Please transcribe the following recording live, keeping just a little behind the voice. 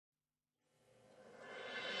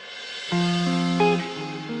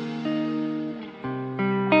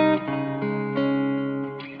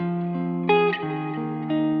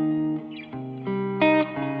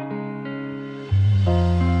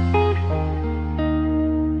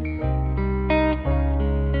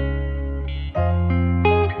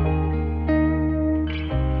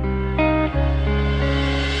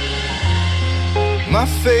my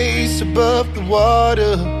face above the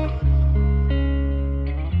water.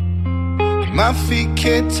 My feet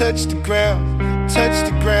can't touch the ground,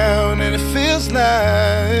 and it feels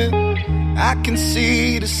like I can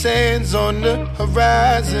see the sands on the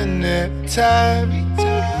horizon every time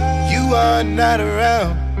you are not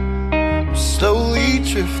around. I'm slowly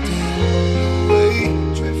drifting away,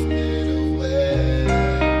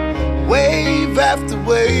 wave after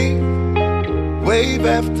wave, wave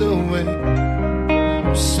after wave.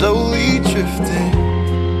 I'm slowly drifting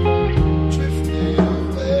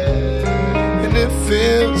away, and it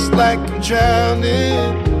feels like I'm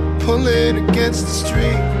drowning, pulling against the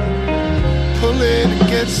stream, pulling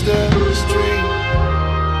against the stream.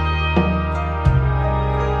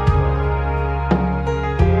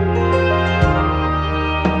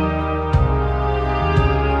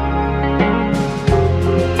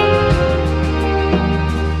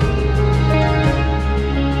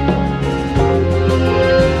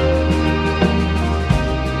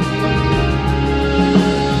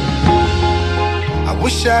 I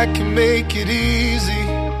wish I could make it easy,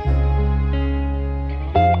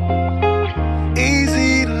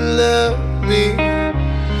 easy to love me.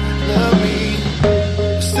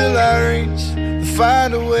 But still I reach to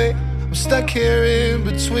find a way. I'm stuck here in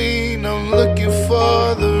between. I'm looking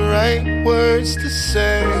for the right words to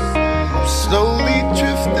say. I'm slowly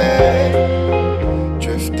drifting,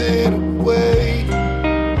 drifting away,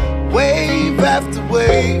 wave after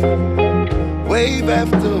wave, wave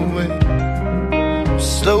after wave.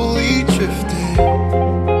 Slowly drifting,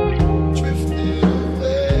 drifting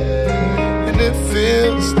away, and it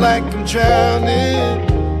feels like I'm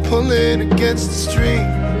drowning, pulling against the stream,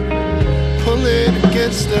 pulling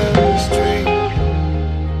against the stream.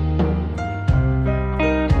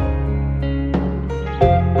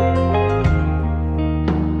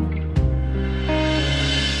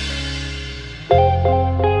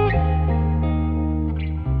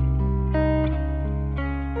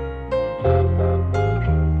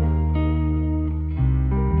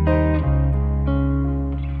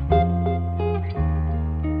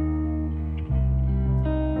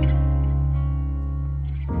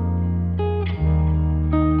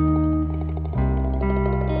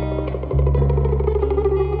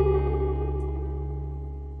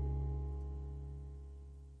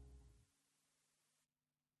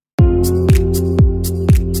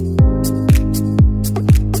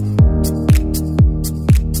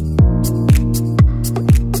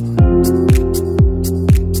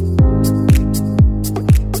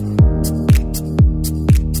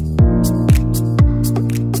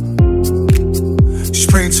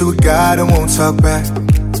 To a God I won't talk back.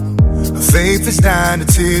 Her faith is dying, the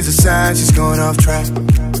tears are sighing, she's going off track.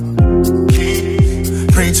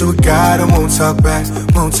 Praying to a God I won't talk back,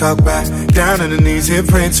 won't talk back. Down on her knees here,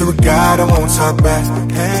 praying to a God I won't talk back.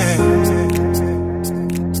 Hey.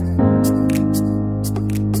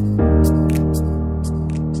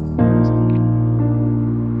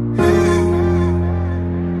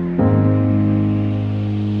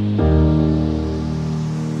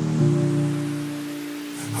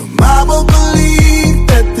 Mama believed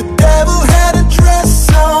that the devil had a dress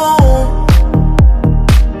on,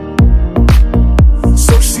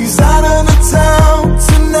 so she's out of the town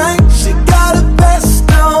tonight, she got her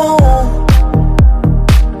best on.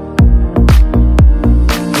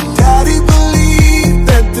 Daddy believed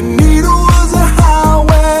that the needle was a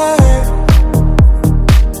highway,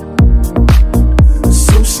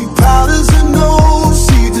 so she powders her nose,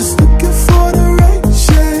 she just looking for the right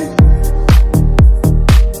shade.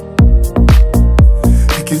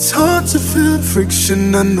 It's hard to feel the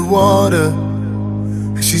friction underwater,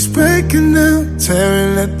 and she's breaking down,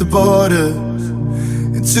 tearing at the border.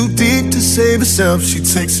 And too deep to save herself, she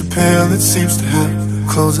takes a pill, it seems to help.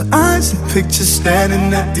 Close her eyes and picture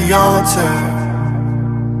standing at the altar.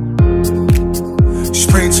 She's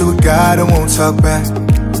praying to a God I won't talk back.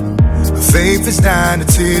 Her faith is dying, the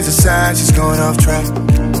tears are sighing, she's going off track.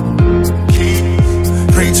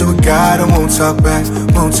 Praying to a God I won't talk back,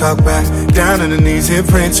 won't talk back. Down on her knees here,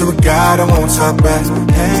 praying to a God I won't talk back.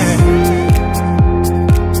 Hey.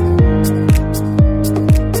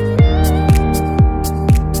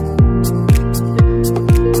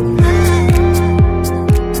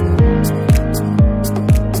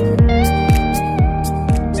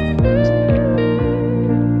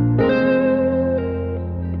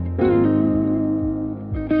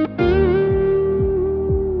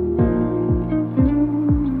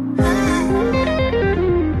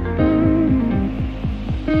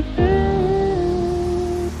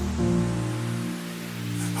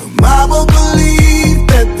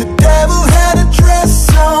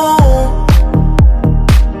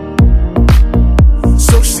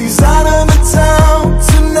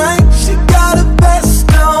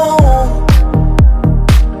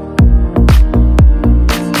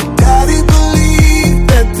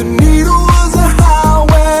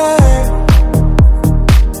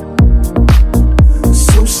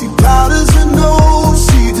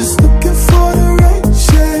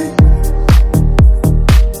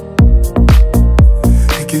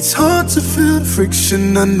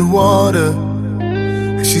 friction underwater.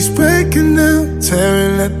 And she's breaking down,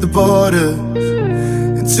 tearing at the border.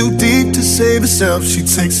 And too deep to save herself, she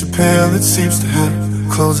takes a pill that seems to help.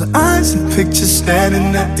 Close her eyes and picture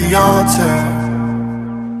standing at the altar.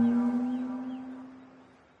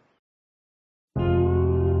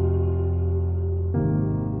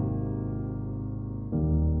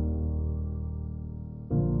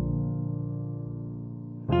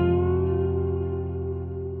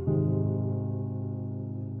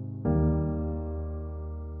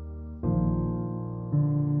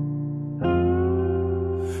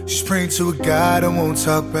 She's praying to a God that won't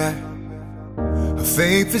talk back. Her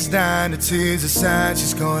faith is dying, the tears are signs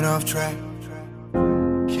she's going off track.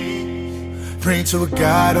 Praying to a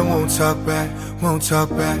God that won't talk back, won't talk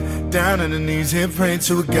back. Down on her knees here, praying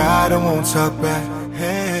to a God that won't talk back.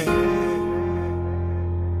 Hey.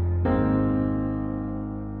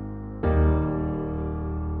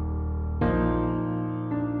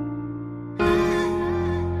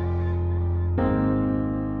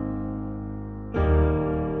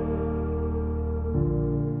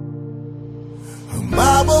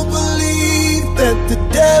 Mama believed that the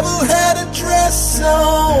devil had a dress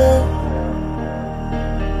on,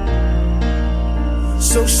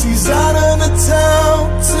 so she's out on the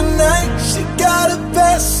town tonight. She got a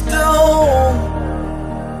vest on.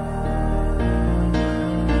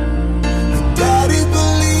 Her daddy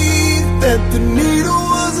believed that the needle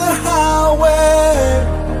was a highway,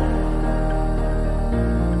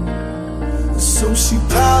 so she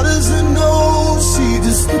powders her nose. She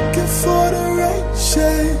just looking for the right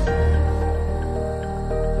shade.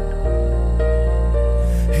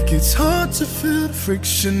 It gets hard to feel the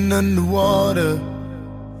friction underwater.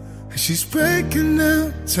 And she's breaking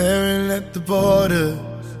down, tearing at the border.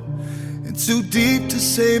 And too deep to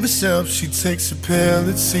save herself, she takes a pill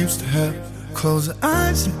that seems to help. Close her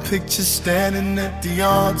eyes and picture standing at the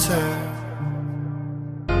altar.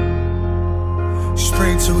 She's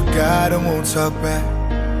praying to a God that won't talk back.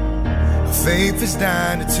 Her faith is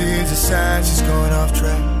dying, the tears are signs she's going off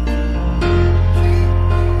track.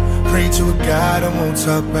 Praying to a God that won't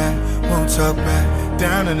talk back, won't talk back.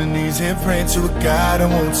 Down on her knees here, praying to a God that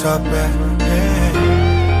won't talk back. Yeah.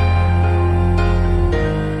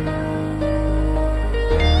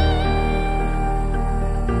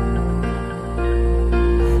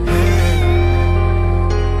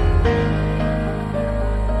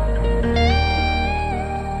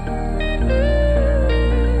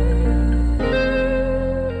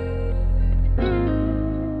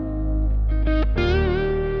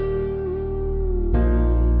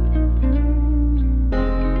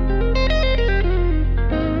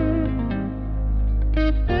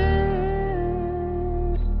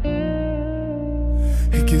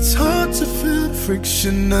 It's hard to feel the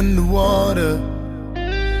friction underwater.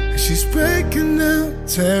 And she's breaking down,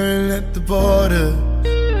 tearing at the border.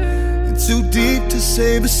 And too deep to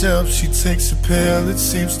save herself, she takes a pill that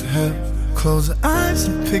seems to help. Close her eyes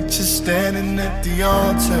and picture standing at the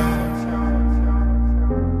altar.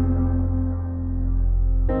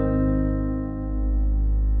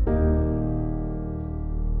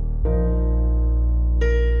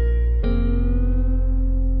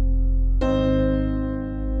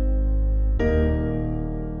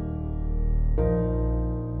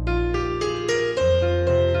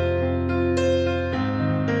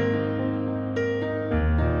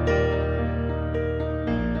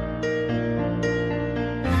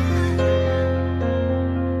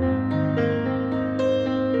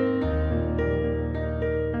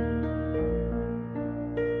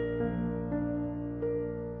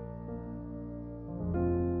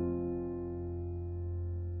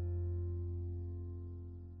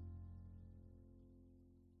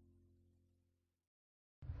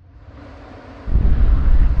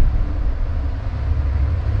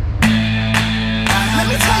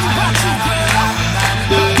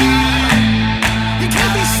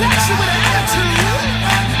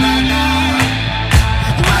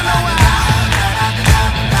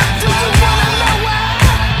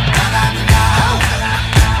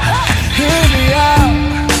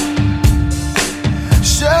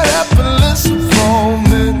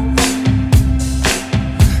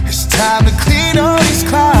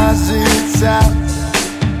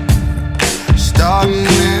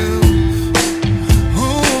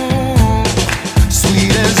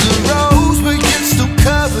 Sweet as a rose, but yet still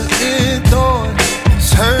covered in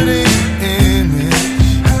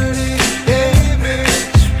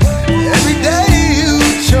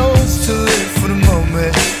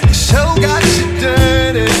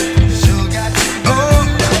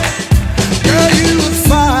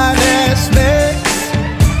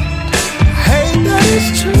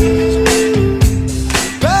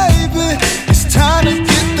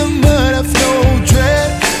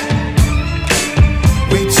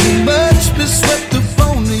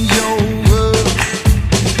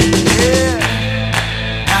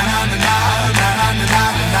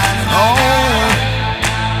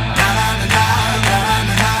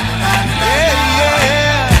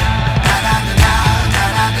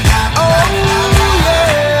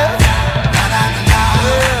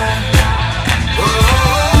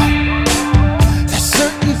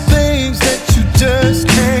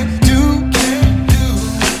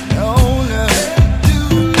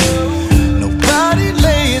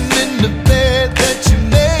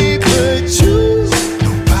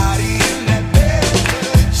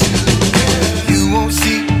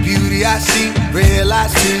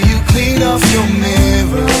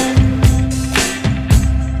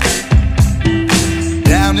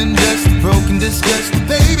this gets.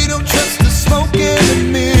 Baby, don't trust the smoke in the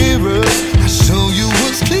mirrors. I show you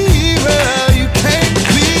what's clearer. You can't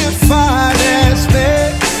be a fine-ass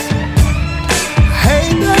mess. Hey,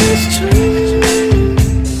 that is true.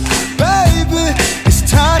 Baby, it's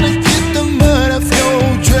time to get the mud off your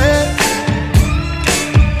dress.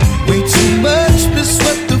 Way too much been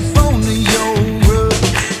swept up onto your rug.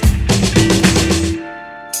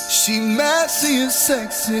 She messy and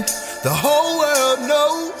sexy, the whole world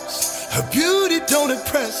knows. Her beauty don't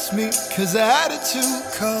impress me, cause her attitude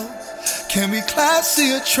cold. Can be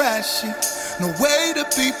classy or trashy, no way to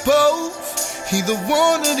be both. Either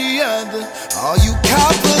one or the other, all you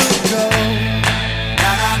copper go.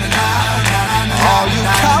 All you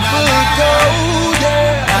copper go,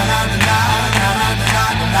 yeah.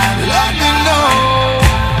 Let me know.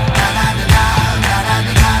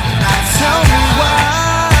 Tell me why.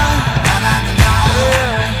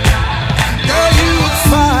 Girl, you a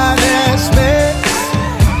fine-ass mess.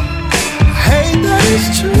 Hey, that is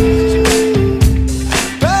true.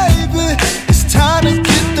 Baby, it's time to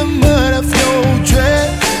get the mud off your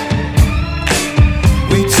dress.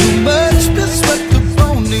 Way too much been swept up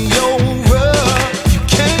onto your rug. You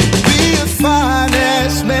can't be a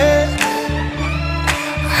fine-ass mess.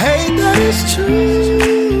 Hey, that is true.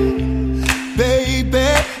 Baby,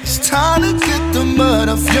 it's time to get the mud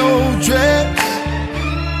off your dress.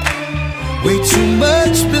 Way too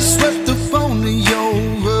much been swept up onto your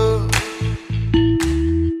rug.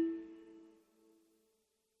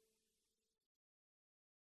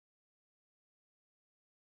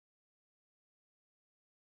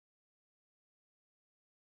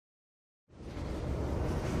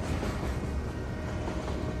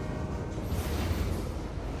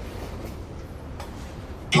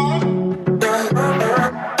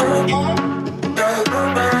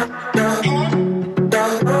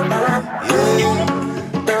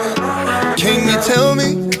 Can you tell me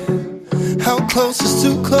how close is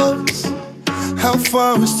too close? How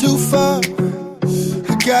far is too far?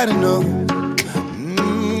 I gotta know.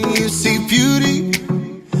 You see beauty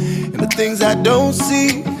in the things I don't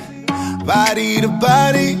see. Body to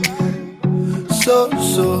body, so.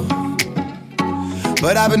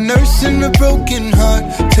 But I've been nursing a broken heart,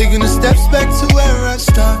 taking the steps back to where I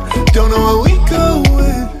start. Don't know where we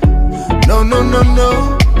going. No.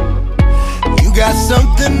 You got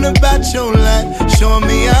something about your life, showing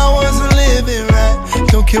me I wasn't living right.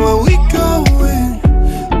 Don't care where we going,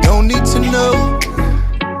 don't need to know.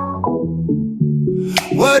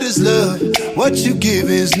 What is love? What you give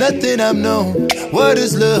is nothing I've known. What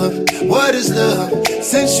is love? What is love?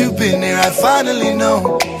 Since you've been there, I finally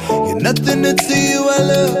know. You're nothing until you I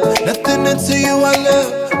love. Nothing until you I love.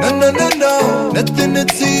 No. Nothing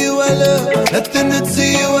until you I love. Nothing until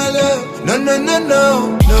you I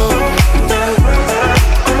love. No.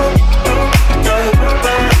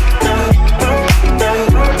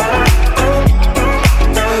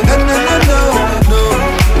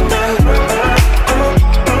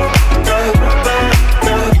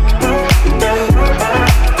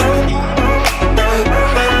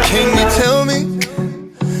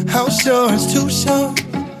 Sure, it's too short.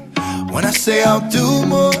 When I say I'll do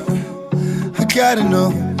more, I gotta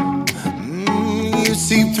know. You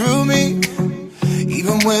see through me,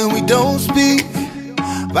 even when we don't speak.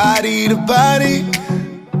 Body to body,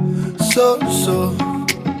 so.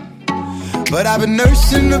 But I've been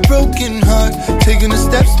nursing a broken heart, taking the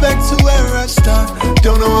steps back to where I start.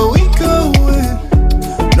 Don't know where we going.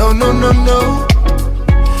 No.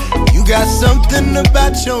 You got something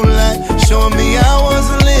about your life, showing me I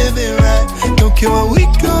wasn't living right. Don't care where we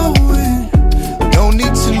going, don't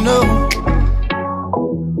need to know.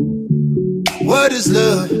 What is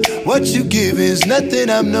love? What you give is nothing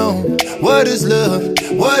I've known. What is love?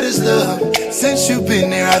 What is love? Since you've been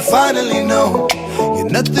there, I finally know. You're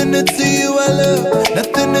nothing until you I love.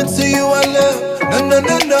 Nothing until you I love.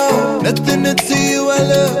 No. Nothing until you I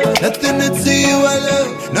love. Nothing until you I love.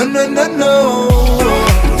 No.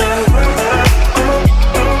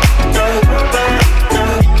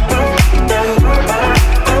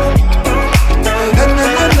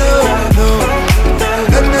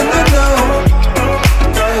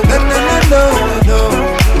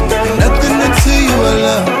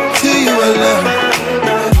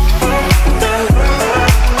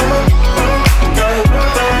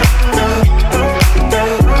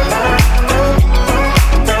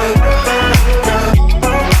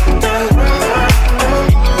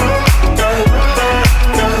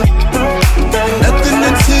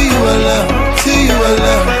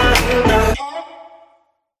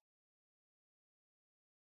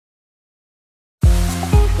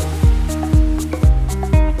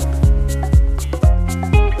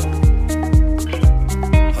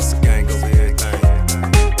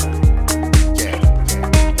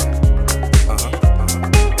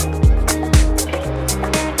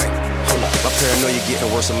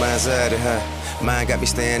 Mine got me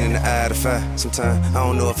staring in the eye of the fire. Sometimes I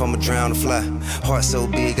don't know if I'ma drown or fly. Heart so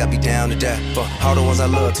big, I be down to die. For all the ones I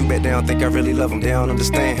love, too bad they don't think I really love them. They don't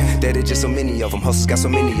understand that it's just so many of them. Hustles got so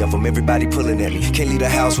many of them, everybody pulling at me. Can't leave the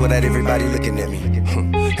house without everybody looking at me.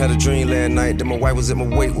 Had a dream last night that my wife was at my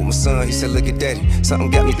wake with my son. He said, look at daddy. Something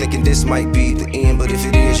got me thinking this might be the end, but if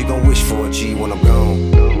it is, you gon' wish for a G when I'm gone.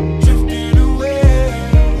 Drifting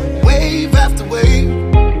away, wave after wave,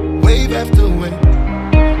 wave after wave,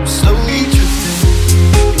 slowly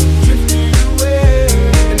drifting away,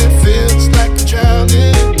 and it feels like I'm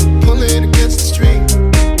drowning, pulling against the stream,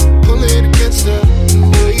 pulling against the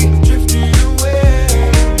wave. Drifting away,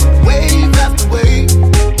 wave after wave,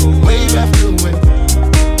 wave after wave,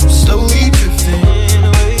 slowly drifting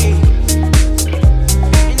away,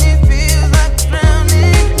 and it feels like I'm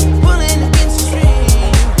drowning, pulling against the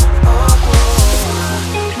stream. Oh,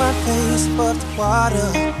 my face above the water,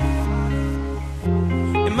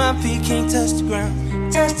 and my feet can't touch the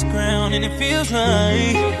ground, and it feels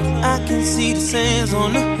right. I can see the sands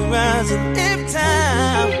on the horizon every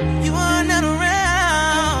time you are not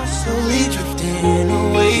around. Slowly drifting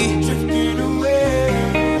away,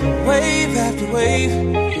 wave after wave,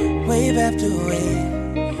 wave after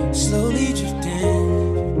wave, slowly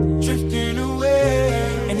drifting away,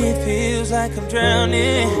 and it feels like I'm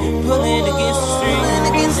drowning, pulling against the stream,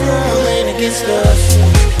 pulling against the stream.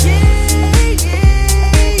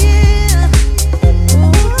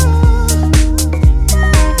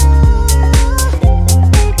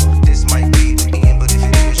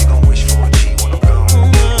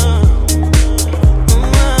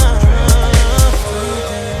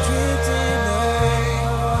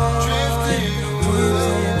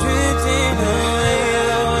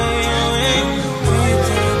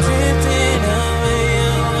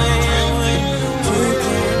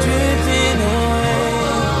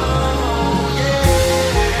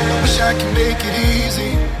 I can make it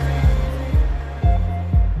easy,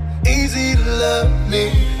 easy to love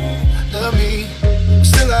me, love me.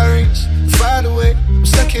 Still I reach, find a way. I'm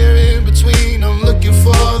stuck here in between. I'm looking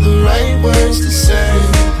for the right words to say.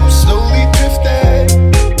 I'm slowly drifting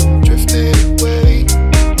away,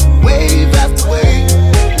 wave after wave,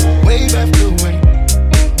 wave after wave,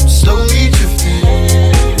 slowly drifting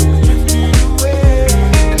away,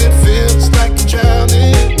 and it feels like I'm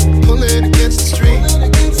drowning, pulling against the stream.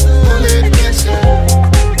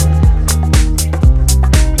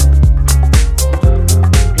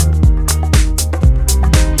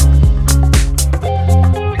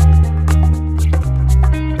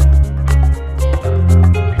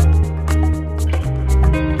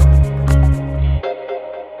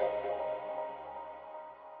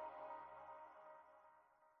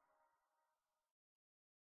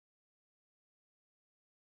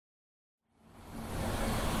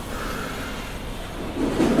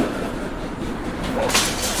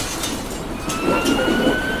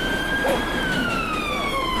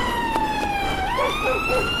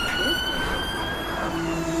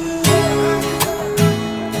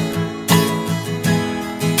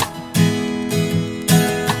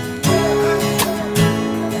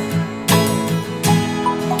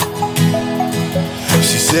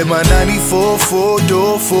 Set my 94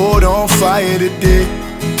 four-door Ford on fire today.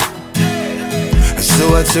 And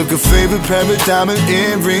so I took her favorite pair of diamond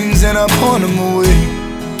earrings and I pawned them away.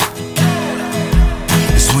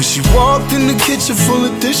 It's when she walked in the kitchen full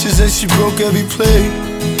of dishes and she broke every plate.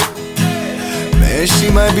 Man, she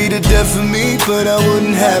might be the death of me, but I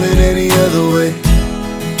wouldn't have it any other way.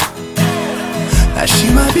 Now she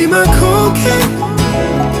might be my cocaine,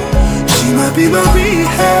 she might be my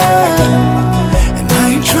rehab.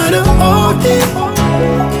 Tryna hold it,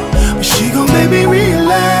 but she gon' make me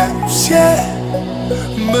relapse, yeah.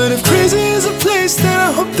 But if crazy is a place, then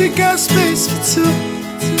I hope they got space for two.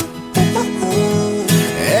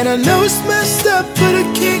 And I know it's messed up, but I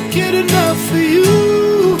can't get enough of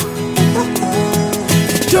you.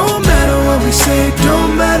 It don't matter what we say, it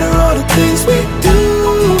don't matter all the things we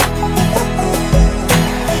do.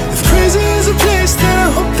 If crazy is a place, then I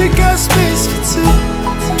hope they got space for two.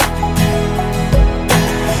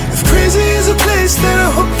 Crazy is a place that I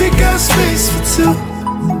hope they got space for two.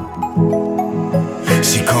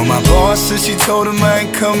 She called my boss and she told him I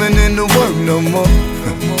ain't coming into work no more.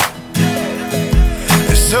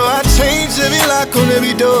 And so I changed every lock on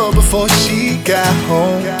every door before she got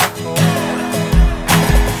home.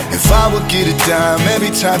 If I would get a dime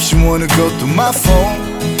every time she wanna go through my phone,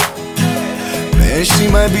 man, she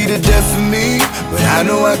might be the death of me, but I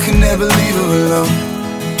know I could never leave her alone.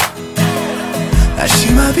 Now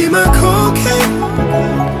she might be my cocaine,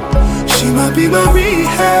 she might be my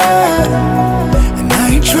rehab, and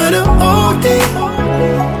I ain't tryna hold it,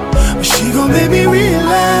 but she She gon' make me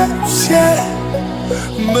relapse, yeah.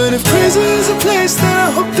 But if prison is a place, then I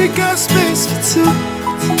hope they got space for two.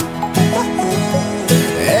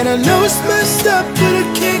 And I know it's messed up, but I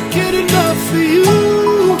can't get enough of you.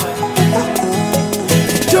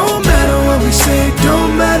 Don't matter what we say,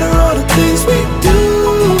 don't matter all the things we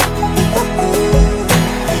do.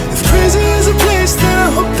 If prison is a place, then I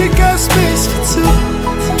hope they got space for two.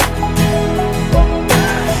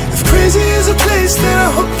 If crazy is a place, then I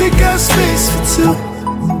hope they got space for two.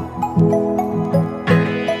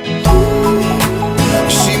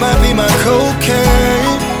 She might be my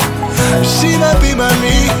cocaine, she might be my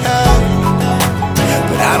rehab,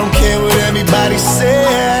 but I don't care what anybody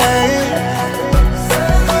says.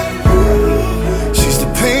 She's the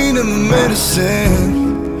pain and the medicine,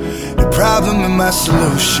 the problem and my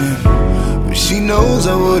solution. But she knows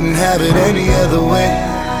I wouldn't have it any other way.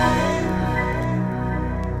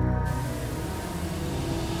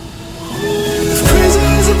 If prison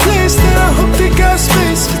is a place, then I hope they got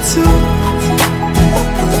space for two.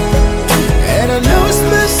 And I know it's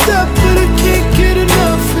messed up, but I can't get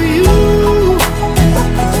enough of you.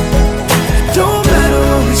 Don't matter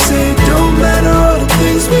what we say, don't matter all the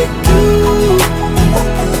things we do.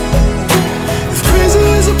 If crazy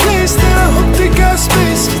is a place, then I hope they got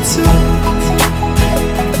space for two.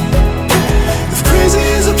 If crazy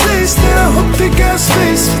is a place, then I hope they got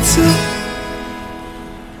space for two.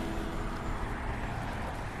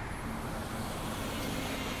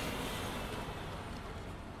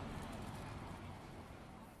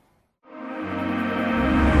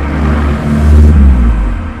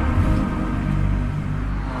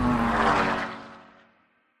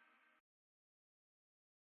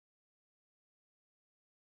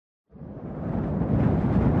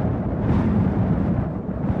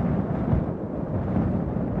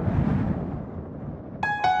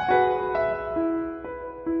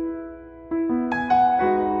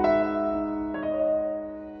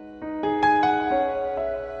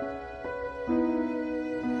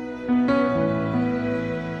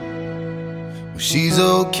 She's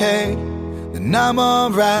okay, then I'm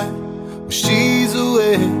alright. When she's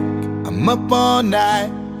awake, I'm up all night,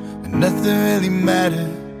 and nothing really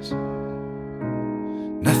matters.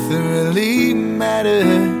 Nothing really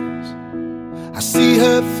matters. I see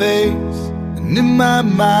her face, and in my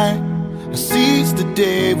mind I seize the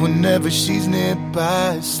day whenever she's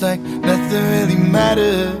nearby. It's like nothing really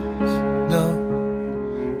matters. No,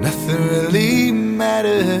 nothing really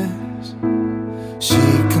matters. She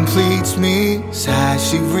completes me, side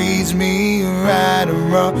she reads me right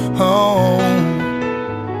and wrong.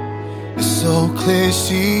 It's so clear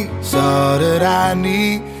she's all that I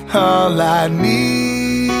need, all I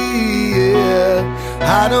need, yeah.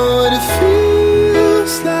 I know what it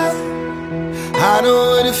feels like, I know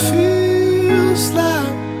what it feels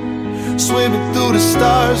like, swimming through the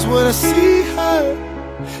stars when I see her.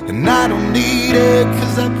 And I don't need it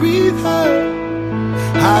 'cause I breathe her.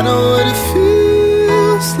 I know what it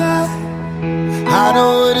feels like, I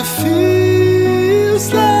know what it feels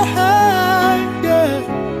like, yeah.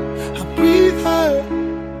 I breathe her,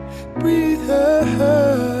 breathe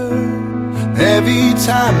her. Every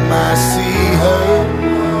time I see her,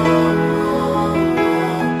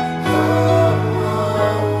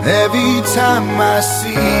 every time I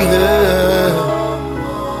see her,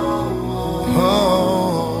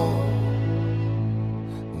 oh.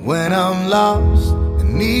 When I'm lost and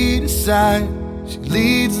need a sign, she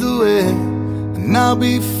leads the way, and I'll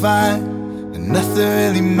be fine, and nothing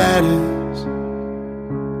really matters.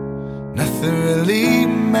 Nothing really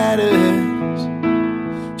matters.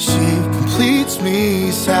 She completes me,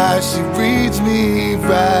 side she reads me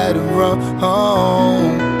right and wrong.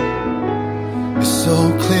 It's so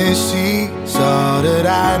clear she's all that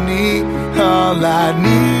I need, all I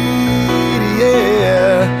need,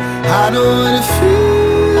 yeah. I know what it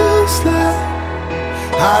feels like,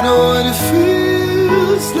 I know what it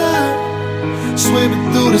feels like, swimming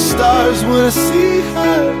through the stars when I see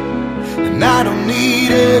her. And I don't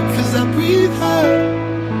need it 'cause I breathe her.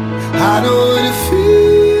 I know what it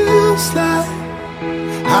feels like,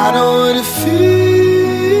 I know what it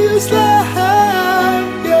feels like,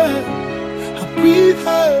 yeah. I breathe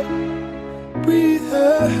her, breathe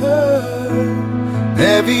her.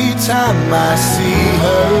 Every time I see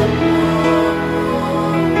her,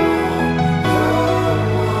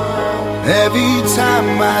 every time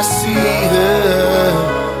I see her,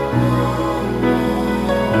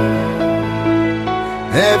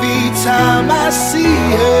 every time I see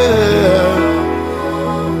her,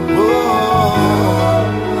 oh,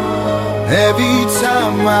 every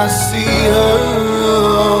time I see her,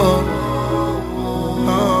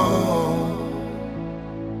 oh.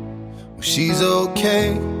 she's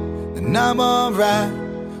okay, then I'm alright.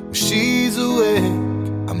 When she's awake,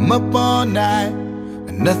 I'm up all night,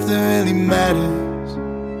 and nothing really matters.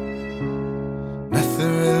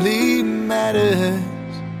 Nothing really matters.